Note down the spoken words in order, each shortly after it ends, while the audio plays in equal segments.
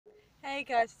Hey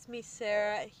guys, it's me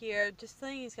Sarah here. Just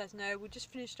letting you guys know we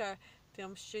just finished our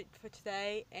film shoot for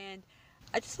today, and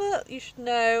I just thought you should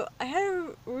know I had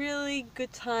a really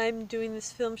good time doing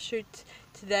this film shoot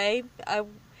today. I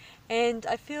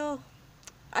feel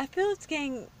it's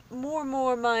getting more and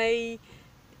more my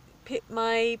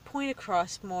point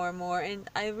across more and more, and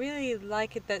I really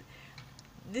like it that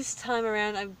this time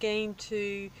around I'm getting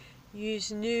to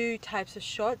use new types of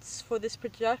shots for this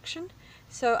production.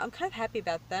 So I'm kind of happy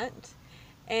about that.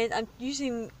 And I'm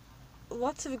using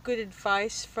lots of good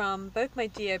advice from both my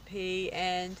DOP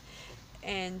and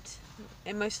and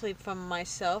mostly from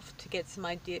myself to get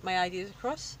my ideas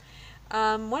across.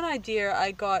 One idea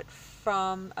I got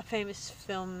from a famous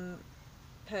filmmaker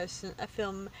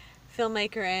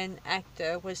and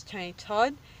actor was Tony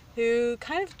Todd, who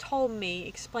kind of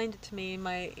explained it to me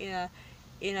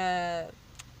in a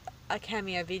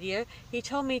cameo video. He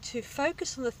told me to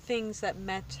focus on the things that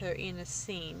matter in a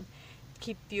scene.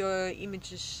 Keep your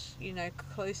images,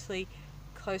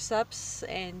 close ups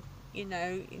and,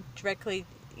 directly,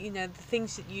 the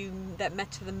things that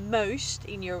matter the most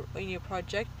in your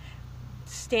project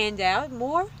stand out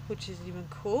more, which is even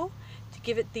cool, to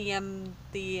give it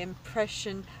the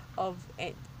impression of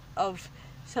of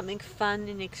something fun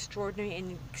and extraordinary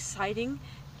and exciting,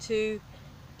 to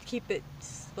keep it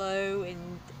slow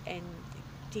and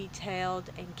detailed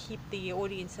and keep the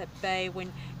audience at bay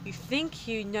when you think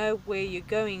you know where you're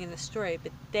going in the story,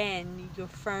 but then you're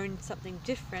thrown something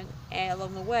different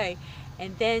along the way,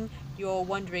 and then you're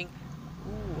wondering,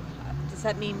 ooh, does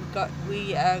that mean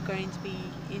we are going to be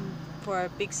in for a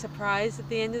big surprise at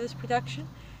the end of this production?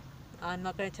 I'm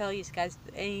not going to tell you guys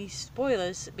any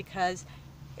spoilers because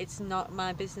it's not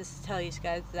my business to tell you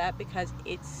guys that, because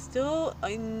it's still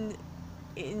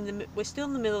we're still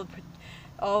in the middle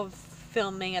of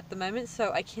filming at the moment,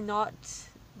 so I cannot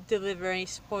deliver any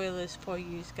spoilers for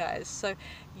you guys. So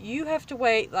you have to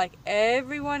wait like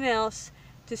everyone else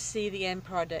to see the end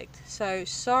product. So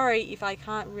sorry if I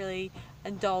can't really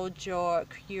indulge your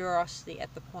curiosity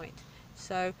at the point.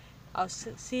 So I'll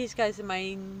see you guys in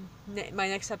my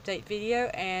next update video,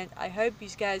 and I hope you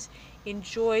guys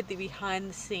enjoyed the behind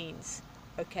the scenes.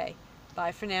 Okay,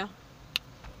 bye for now.